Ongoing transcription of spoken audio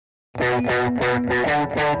Hello,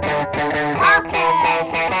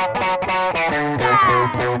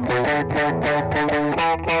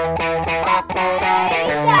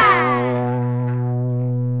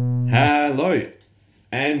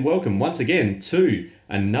 and welcome once again to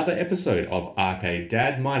another episode of Arcade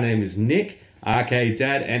Dad. My name is Nick, Arcade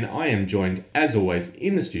Dad, and I am joined, as always,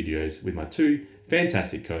 in the studios with my two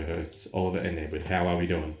fantastic co-hosts, Oliver and Edward. How are we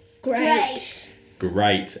doing?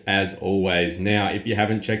 Great, as always. Now, if you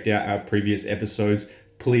haven't checked out our previous episodes,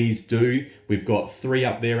 please do. We've got 3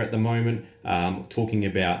 up there at the moment, talking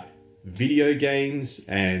about video games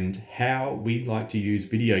and how we like to use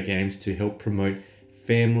video games to help promote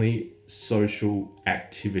family social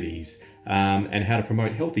activities, and how to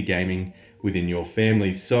promote healthy gaming within your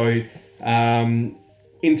family. So, in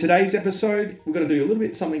today's episode, we're going to do a little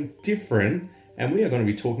bit something different, and we are going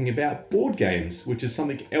to be talking about board games, which is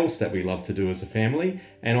something else that we love to do as a family.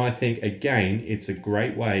 And I think, again, it's a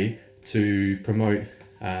great way to promote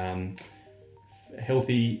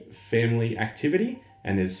healthy family activity.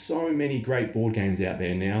 And there's so many great board games out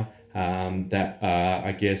there now that are,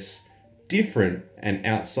 I guess, different and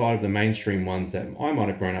outside of the mainstream ones that I might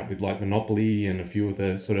have grown up with, like Monopoly and a few of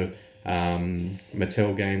the sort of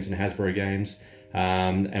Mattel games and Hasbro games.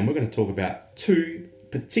 And we're going to talk about 2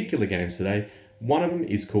 particular games today. One of them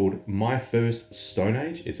is called My First Stone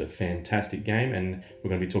Age. It's a fantastic game, and we're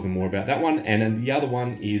going to be talking more about that one. And then the other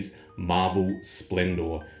one is Marvel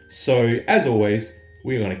Splendor. So, as always,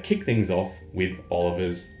 we're going to kick things off with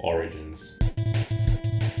Oliver's Origins.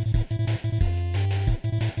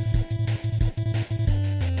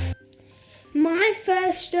 My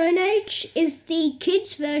First Stone Age is the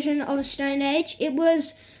kids' version of Stone Age. It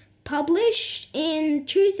was published in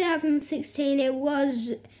 2016. It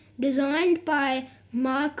was designed by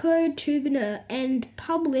Marco Tubner and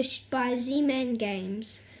published by Z-Man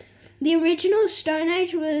Games. The original Stone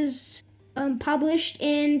Age was published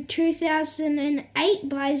in 2008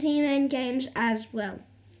 by Z-Man Games as well.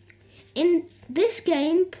 In this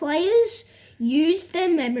game, players use their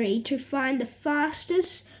memory to find the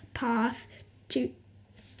fastest path to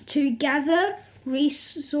gather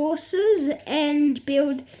resources and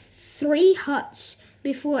build 3 huts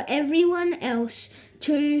before everyone else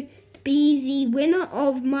to be the winner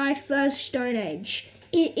of My First Stone Age.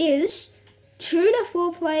 It is 2 to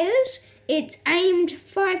 4 players. It's aimed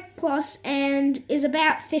 5+ and is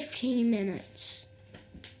about 15 minutes.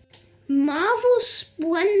 Marvel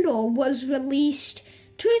Splendor was released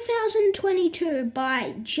 2022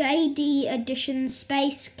 by JD Edition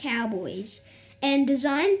Space Cowboys and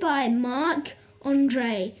designed by Marc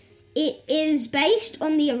Andre. It is based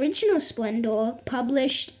on the original Splendor,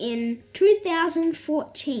 published in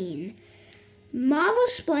 2014. Marvel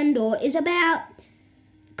Splendor is about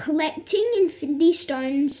collecting Infinity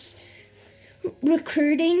Stones,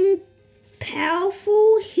 recruiting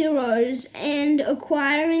powerful heroes, and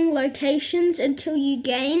acquiring locations until you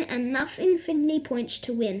gain enough Infinity Points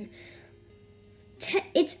to win.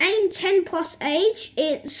 It's aimed 10+ age.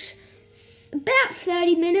 It's about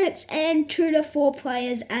 30 minutes and 2 to 4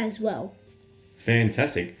 players as well.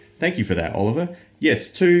 Fantastic. Thank you for that, Oliver.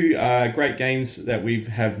 Yes, 2 great games that we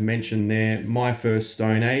have mentioned there. My First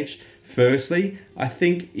Stone Age. Firstly, I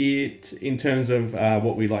think it, in terms of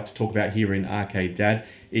what we like to talk about here in Arcade Dad,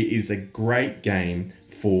 it is a great game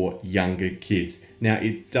for younger kids. Now,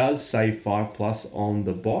 it does say 5+ on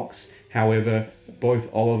the box. However,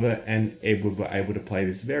 both Oliver and Edward were able to play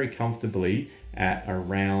this very comfortably at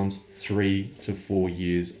around 3 to 4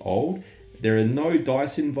 years old. There are no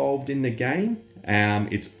dice involved in the game.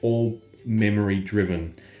 It's all memory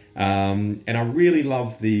driven. And I really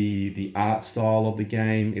love the art style of the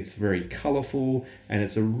game. It's very colourful, and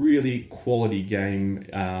it's a really quality game,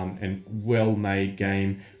 and well-made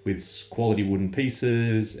game with quality wooden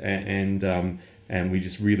pieces, and we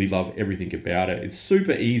just really love everything about it. It's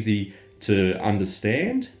super easy to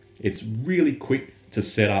understand. It's really quick to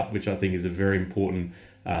set up, which I think is a very important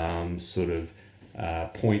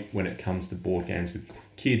point when it comes to board games with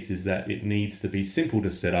kids, is that it needs to be simple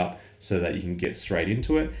to set up so that you can get straight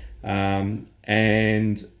into it.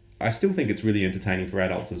 And I still think it's really entertaining for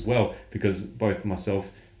adults as well, because both myself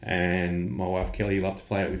and my wife Kelly love to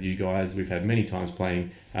play it with you guys. We've had many times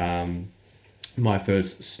playing My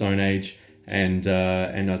First Stone Age, and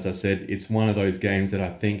as I said, it's one of those games that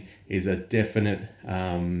I think is a definite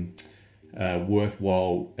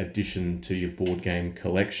worthwhile addition to your board game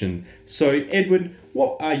collection. So, Edward,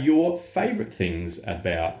 what are your favourite things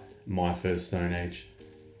about My First Stone Age?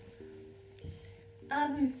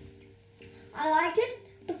 I liked it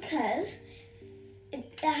because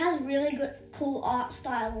it has really good, cool art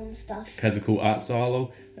style and stuff. Has a cool art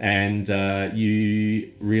style, and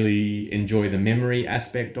you really enjoy the memory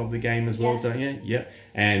aspect of the game as well, Yeah. don't you? Yep.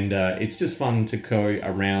 And it's just fun to go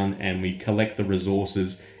around and we collect the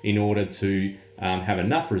resources in order to have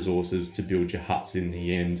enough resources to build your huts in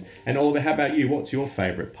the end. And Oliver, how about you? What's your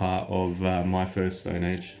favourite part of My First Stone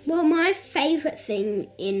Age? Well, my favourite thing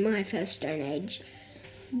in My First Stone Age,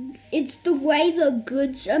 it's the way the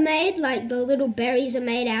goods are made. Like, the little berries are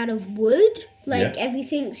made out of wood. Like,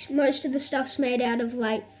 most of the stuff's made out of,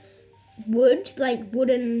 like, wood, like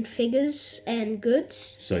wooden figures and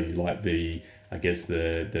goods. So you like the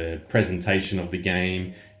presentation of the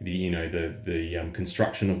game, the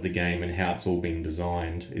construction of the game and how it's all been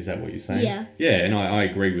designed. Is that what you're saying? Yeah. Yeah, and I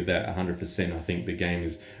agree with that 100%. I think the game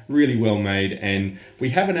is really well made, and we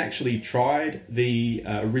haven't actually tried the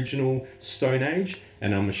original Stone Age,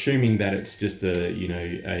 and I'm assuming that it's just a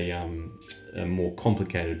more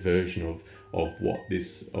complicated version of what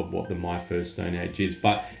the My First Stone Age is.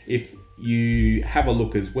 But if you have a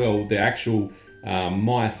look as well, the actual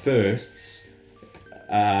My Firsts.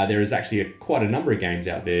 There is actually quite a number of games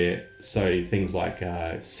out there. So things like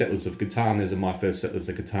Settlers of Catan, there's a My First Settlers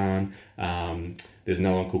of Catan. There's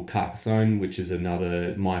another one called Carcassonne, which is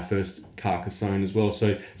another My First Carcassonne as well.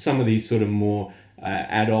 So some of these sort of more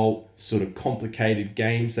adult, sort of complicated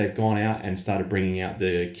games, they've gone out and started bringing out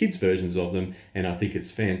the kids' versions of them. And I think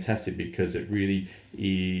it's fantastic because it really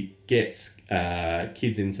gets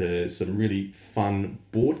kids into some really fun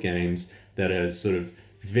board games that are sort of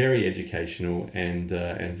very educational and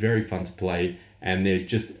very fun to play, and they're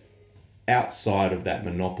just outside of that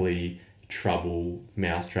Monopoly, Trouble,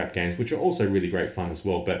 Mousetrap games, which are also really great fun as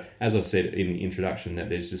well. But as I said in the introduction, that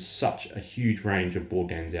there's just such a huge range of board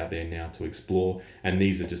games out there now to explore, and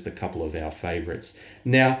these are just a couple of our favourites.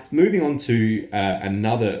 Now, moving on to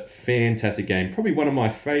another fantastic game, probably one of my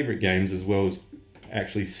favourite games as well, is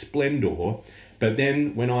actually Splendor. But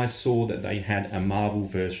then when I saw that they had a Marvel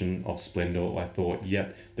version of Splendor, I thought,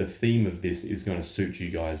 yep, the theme of this is going to suit you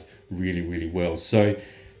guys really, really well. So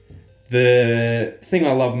the thing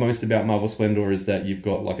I love most about Marvel Splendor is that you've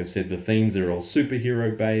got, like I said, the themes are all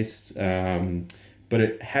superhero based, but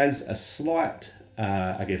it has a slight,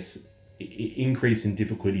 increase in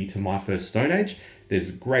difficulty to My First Stone Age. There's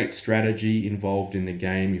great strategy involved in the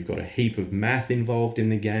game. You've got a heap of math involved in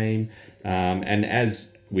the game. And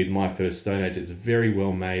as with My First Stone Age, it's very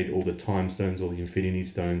well made. All the time stones, all the infinity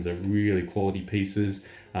stones are really quality pieces.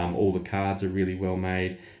 All the cards are really well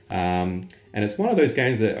made. And it's one of those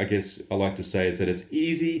games that I guess I like to say is that it's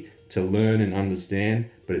easy to learn and understand,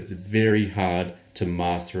 but it's very hard to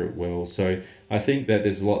master it well. So I think that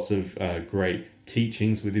there's lots of great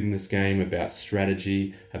teachings within this game about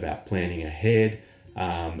strategy, about planning ahead,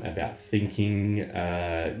 about thinking,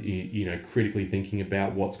 critically thinking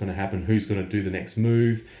about what's going to happen, who's going to do the next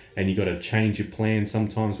move, and you got to change your plan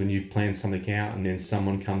sometimes when you've planned something out, and then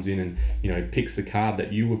someone comes in and picks the card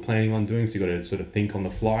that you were planning on doing. So you got to sort of think on the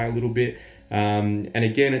fly a little bit. And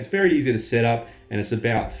again, it's very easy to set up, and it's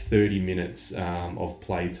about 30 minutes of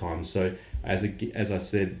play time. So as I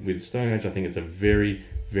said with Stone Age, I think it's a very,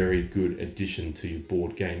 very good addition to your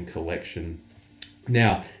board game collection.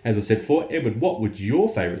 Now, as I said before, Edward, what would your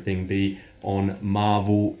favourite thing be on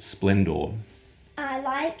Marvel Splendor? I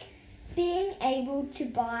like being able to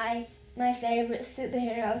buy my favourite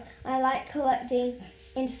superheroes. I like collecting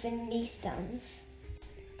Infinity Stones.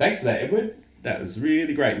 Thanks for that, Edward. That was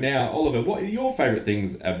really great. Now, Oliver, what are your favourite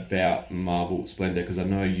things about Marvel Splendor? Because I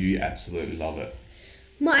know you absolutely love it.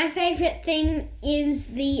 My favourite thing is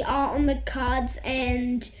the art on the cards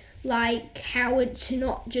and like how it's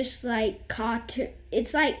not just like cartoon.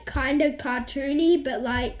 It's like kind of cartoony, but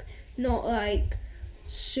like not like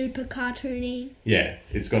super cartoony. Yeah,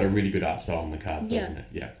 it's got a really good art style on the cards, doesn't it?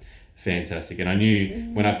 Yeah, fantastic. And I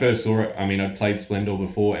knew when I first saw it, I'd played Splendor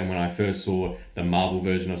before, and when I first saw the Marvel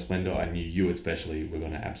version of Splendor, I knew you especially were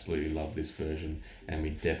going to absolutely love this version, and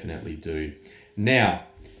we definitely do. Now,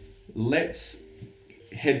 let's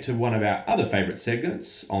head to one of our other favourite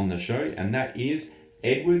segments on the show, and that is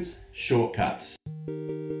Edward's Shortcuts.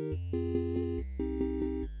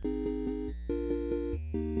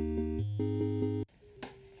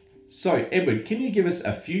 So, Edward, can you give us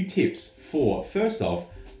a few tips for, first off,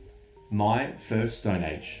 My First Stone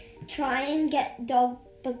Age? Try and get the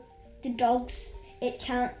dogs. It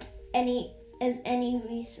counts as any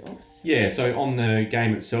resource. Yeah, so on the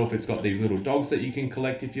game itself, it's got these little dogs that you can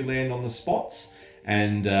collect if you land on the spots.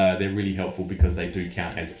 And they're really helpful because they do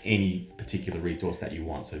count as any particular resource that you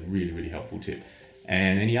want. So really, really helpful tip.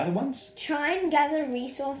 And any other ones? Try and gather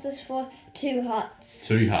resources for 2 huts.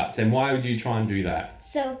 2 huts. And why would you try and do that?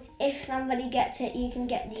 So if somebody gets it, you can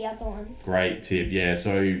get the other one. Great tip. Yeah,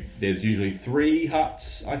 so there's usually 3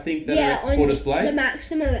 huts, I think, that Yeah, are for display. the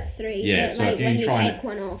maximum at 3. Yeah, but, so like if you when you try and take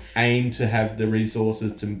one off. aim to have the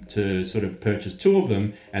resources to sort of purchase 2 of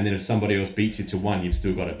them, and then if somebody else beats you to 1, you've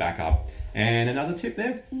still got a backup. And another tip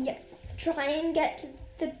there? Yep. Try and get to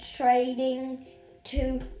the trading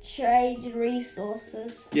to trade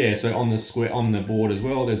resources. Yeah, so on the board as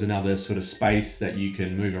well, there's another sort of space that you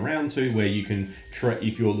can move around to where you can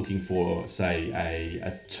if you're looking for, say,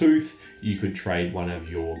 a tooth, you could trade one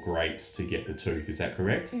of your grapes to get the tooth. Is that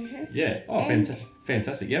correct? Mm-hmm. Yeah. Oh,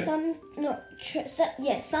 fantastic. Yep.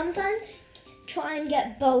 Sometimes try and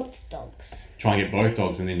get both dogs. Try and get both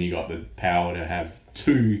dogs, and then you got the power to have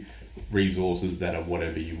 2 resources that are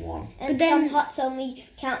whatever you want. And some huts only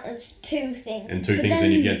count as 2 things. And 2 things,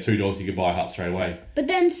 and if you had 2 dogs, you could buy a hut straight away. But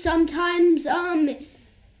then sometimes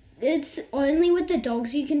it's only with the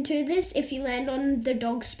dogs you can do this. If you land on the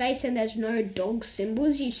dog space and there's no dog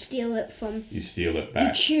symbols, you steal it from. You steal it You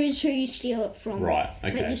back. choose who you steal it from. Right.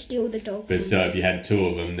 Like Okay. you steal the dog. But from. so if you had 2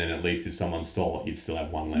 of them, then at least if someone stole it, you'd still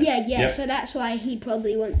have 1 left. Yeah. Yep. So that's why he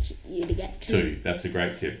probably wants you to get 2. 2. That's a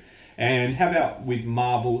great tip. And how about with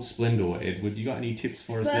Marvel Splendor, Edward? You got any tips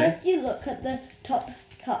for us there? First, you look at the top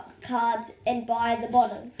cards and buy the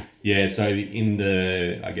bottom. Yeah. So in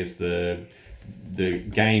the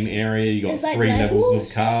game area, you got It's like 3 levels levels?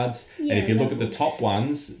 of cards, Yeah, and if you look at the levels. top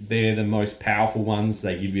ones, they're the most powerful ones.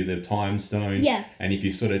 They give you the time stone. Yeah. And if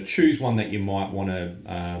you sort of choose one that you might want to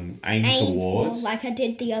aim towards, for, like I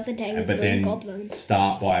did the other day with but Green then Goblins.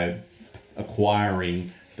 start by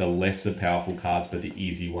acquiring the lesser powerful cards but the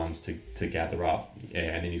easy ones to gather up,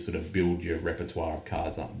 and then you sort of build your repertoire of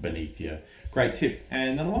cards up beneath you. Great tip.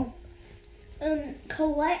 And another one?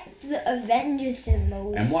 Collect the Avenger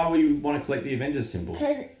symbols. And why would you want to collect the Avengers symbols?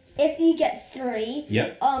 Because if you get 3,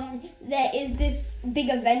 Yep. there is this big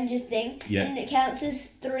Avenger thing, Yep. and it counts as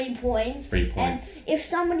 3 points. 3 points. And if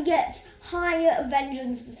someone gets higher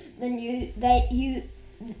Avengers than you,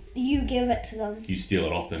 you give it to them. You steal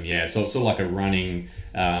it off them, yeah. So it's sort of like a running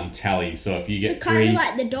tally. So if you So get kind 3, of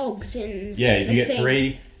like the dogs in. yeah, if you the get thing.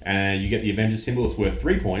 3 and you get the Avengers symbol, it's worth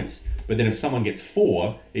 3 points. But then if someone gets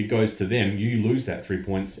 4, it goes to them. You lose that 3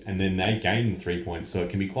 points, and then they gain the 3 points. So it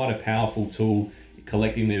can be quite a powerful tool.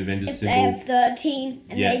 Collecting the Avengers If they symbol. have 13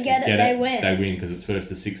 and they get it, they win. They win because it's first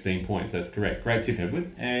to 16 points. That's correct. Great tip,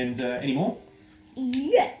 Edward. And any more?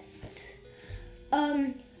 Yes.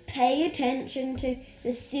 Pay attention to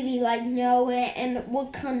the city like Nowhere and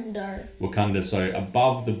Wakanda. Wakanda. So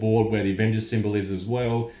above the board where the Avengers symbol is as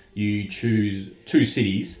well, you choose 2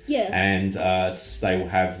 cities. Yeah. And they will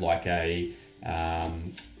have like a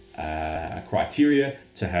criteria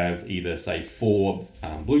to have either, say, 4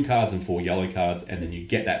 blue cards and 4 yellow cards, and then you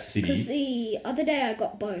get that Because city. the other day I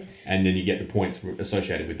got both. And then you get the points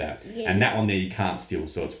associated with that. Yeah. And that one there you can't steal.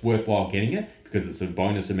 So it's worthwhile getting it because it's a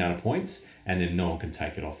bonus amount of points, and then no one can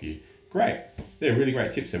take it off you. Great. They're really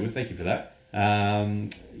great tips, Edward. Thank you for that.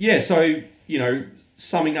 So,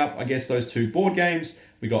 summing up, I guess, those 2 board games,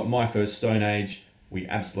 we got My First Stone Age. We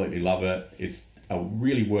absolutely love it. It's a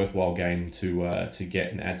really worthwhile game to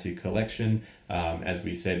get and add to your collection. As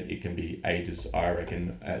we said, it can be ages, I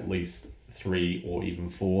reckon, at least 3 or even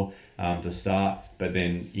 4 to start. But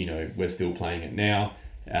then, we're still playing it now.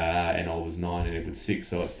 And I was 9 and Edward 6,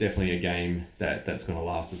 so it's definitely a game that's going to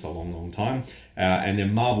last us a long, long time. And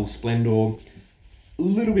then Marvel Splendor, a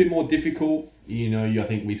little bit more difficult. I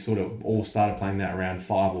think we sort of all started playing that around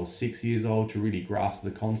 5 or 6 years old to really grasp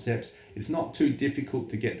the concepts. It's not too difficult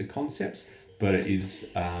to get the concepts, but it is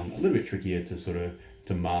a little bit trickier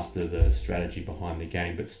to master the strategy behind the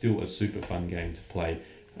game, but still a super fun game to play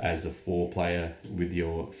as a 4-player with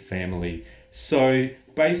your family. So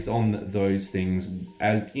based on those things,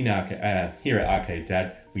 here at Arcade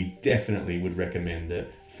Dad, we definitely would recommend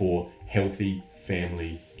it for healthy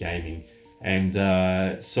family gaming. And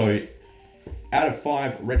so out of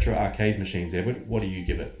 5 retro arcade machines, Edward, what do you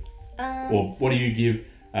give it? Or what do you give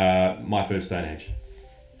My First Stone Age?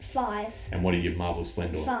 5. And what do you give Marvel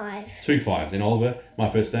Splendor? 5. 2 5s. And Oliver, My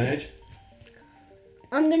First Stone Age?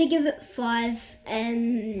 I'm going to give it 5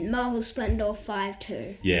 and Marvel Splendor 5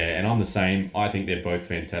 too. Yeah, and I'm the same. I think they're both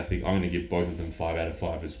fantastic. I'm going to give both of them 5 out of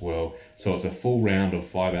 5 as well. So it's a full round of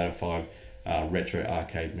 5 out of 5 retro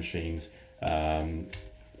arcade machines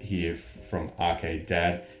here from Arcade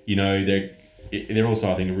Dad. They're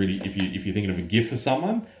also, I think, really, if you're thinking of a gift for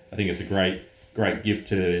someone, I think it's a great gift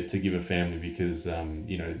to give a family because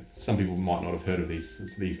some people might not have heard of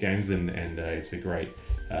these games, and it's a great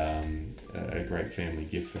family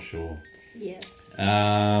gift for sure. Yeah.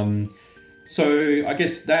 So I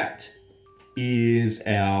guess that is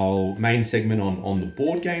our main segment on the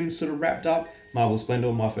board games sort of wrapped up. Marvel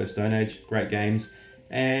Splendor, My First Stone Age, great games.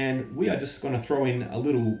 And we are just going to throw in a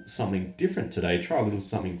little something different today, try a little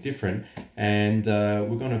something different. And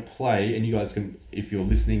we're going to play, and you guys can, if you're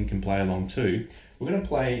listening, can play along too. We're going to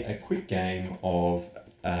play a quick game of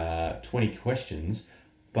 20 questions,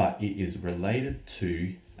 but it is related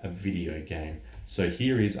to a video game. So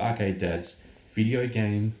here is Arcade Dad's video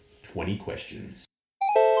game 20 questions.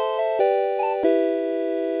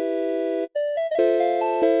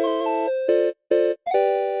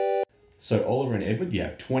 So Oliver and Edward, you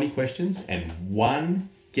have 20 questions and one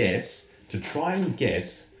guess to try and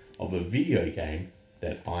guess of a video game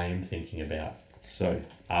that I am thinking about. So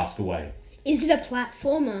ask away. Is it a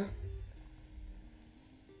platformer?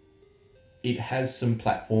 It has some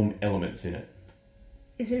platform elements in it.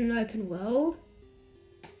 Is it an open world?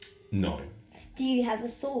 No. Do you have a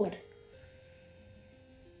sword?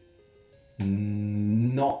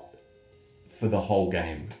 Not for the whole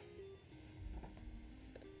game.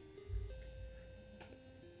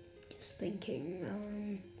 Just thinking.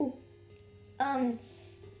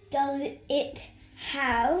 Does it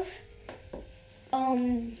have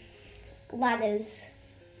ladders?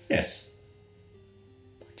 Yes.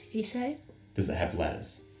 What did you say? Does it have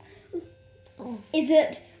ladders? Is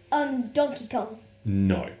it Donkey Kong?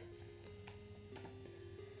 No.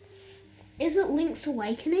 Is it Link's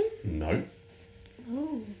Awakening? No.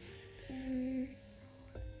 Oh.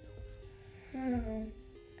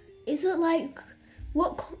 Is it like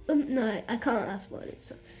what? No, I can't ask what it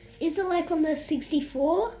is. Is it like on the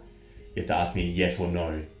 64? You have to ask me yes or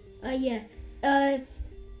no. Yeah.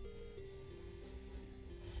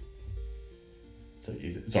 So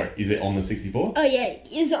is it on the 64? Oh yeah.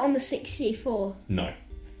 Is it on the 64? No.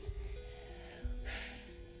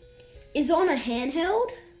 Is it on a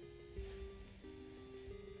handheld?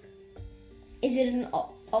 Is it an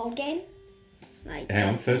old game? Like. Hang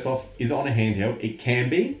on, first off, is it on a handheld? It can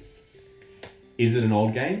be. Is it an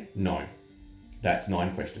old game? No. That's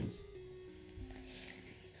 9 questions.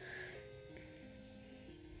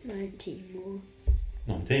 19 more.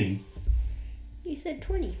 19? You said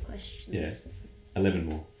 20 questions. Yeah. 11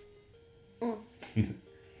 more. Oh.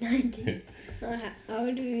 19. I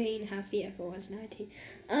would have been happy if it was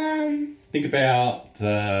 19. Think about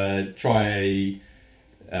try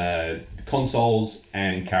consoles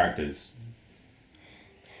and characters.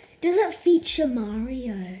 Does it feature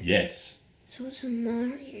Mario? Yes. So it's a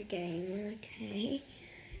Mario game, okay.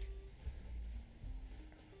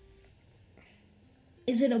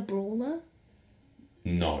 Is it a brawler?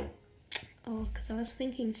 No. Oh, because I was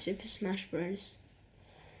thinking Super Smash Bros.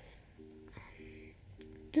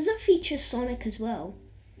 Does it feature Sonic as well?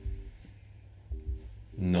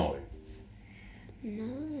 No.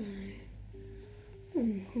 No.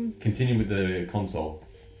 Continue with the console.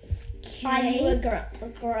 Are you a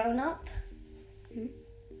grown up?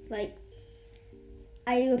 Like,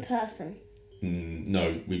 Are you a person?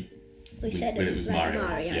 No, we said it was like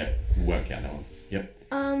Mario. Yeah, we'll work out that one. Yep.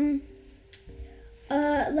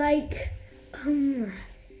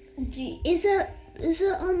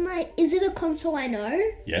 Is it a console I know?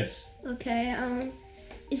 Yes. Okay,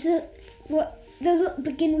 is it, what, does it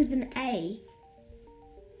begin with an A?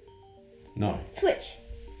 No. Switch.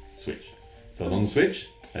 Switch. So it's on the Switch.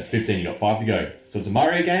 That's 15. You got 5 to go. So it's a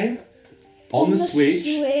Mario game on the Switch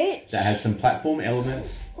that has some platform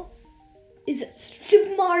elements. Is it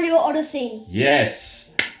Super Mario Odyssey?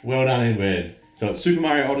 Yes. Well done, Edward. So it's Super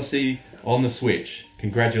Mario Odyssey on the Switch.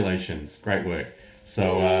 Congratulations. Great work.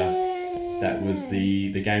 So that was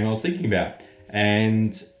the game I was thinking about.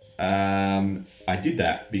 And I did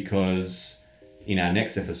that because in our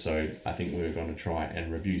next episode, I think we were going to try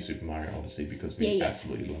and review Super Mario Odyssey because we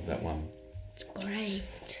absolutely love that one. It's great.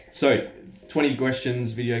 So, 20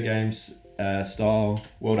 questions, video games style.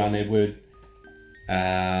 Well done, Edward.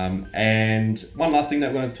 And one last thing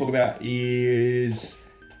that we're going to talk about is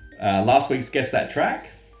last week's Guess That Track.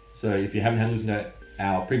 So if you haven't had a listen to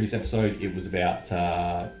our previous episode, it was about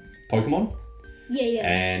Pokemon. Yeah.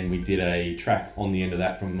 And we did a track on the end of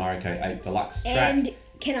that from Mario Kart 8 Deluxe track. And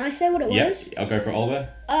can I say what it was? I'll go for Oliver.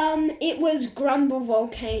 It was Grumble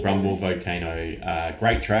Volcano. Grumble Volcano.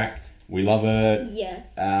 Great track. We love it. Yeah.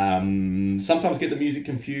 Sometimes get the music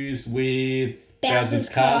confused with Bowser's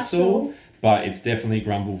Castle. But it's definitely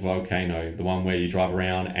Grumble Volcano, the one where you drive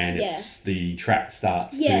around and it's the track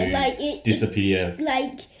starts to disappear.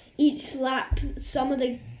 Like each lap, some of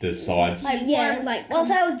the sides.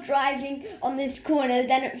 Once I was driving on this corner,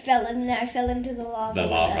 then it fell and then I fell into the lava. The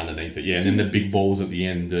lava underneath it, yeah. And then the big balls at the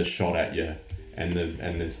end shot at you. and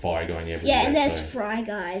there's fire going everywhere. Yeah, and there's so. Fry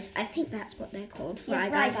Guys. I think that's what they're called. Fry Yeah,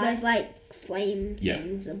 Fry Guys. Guys. Those like flame Yeah.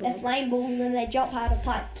 things They're above. flame balls and they jump out of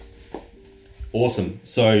pipes. Awesome.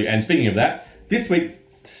 So, and speaking of that, this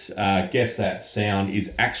week's Guess That Sound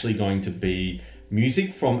is actually going to be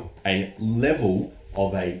music from a level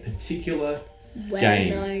of a particular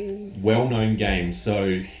well-known game.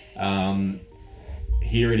 So,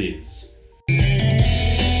 here it is.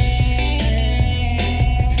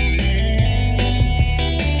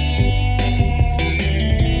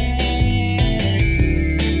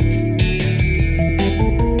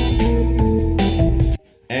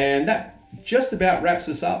 And that just about wraps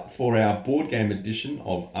us up for our board game edition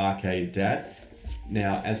of Arcade Dad.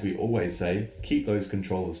 Now, as we always say, keep those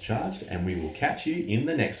controllers charged, and we will catch you in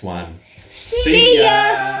the next one. See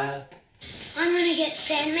ya! I'm gonna get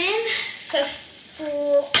Sandman for 4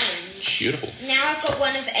 orange. Beautiful. Now I've got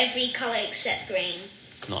one of every colour except green.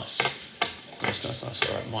 Nice. Nice. All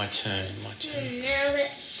right, my turn. Now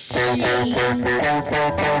let's see.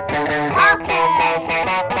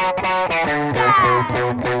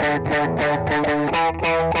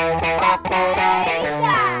 Okay.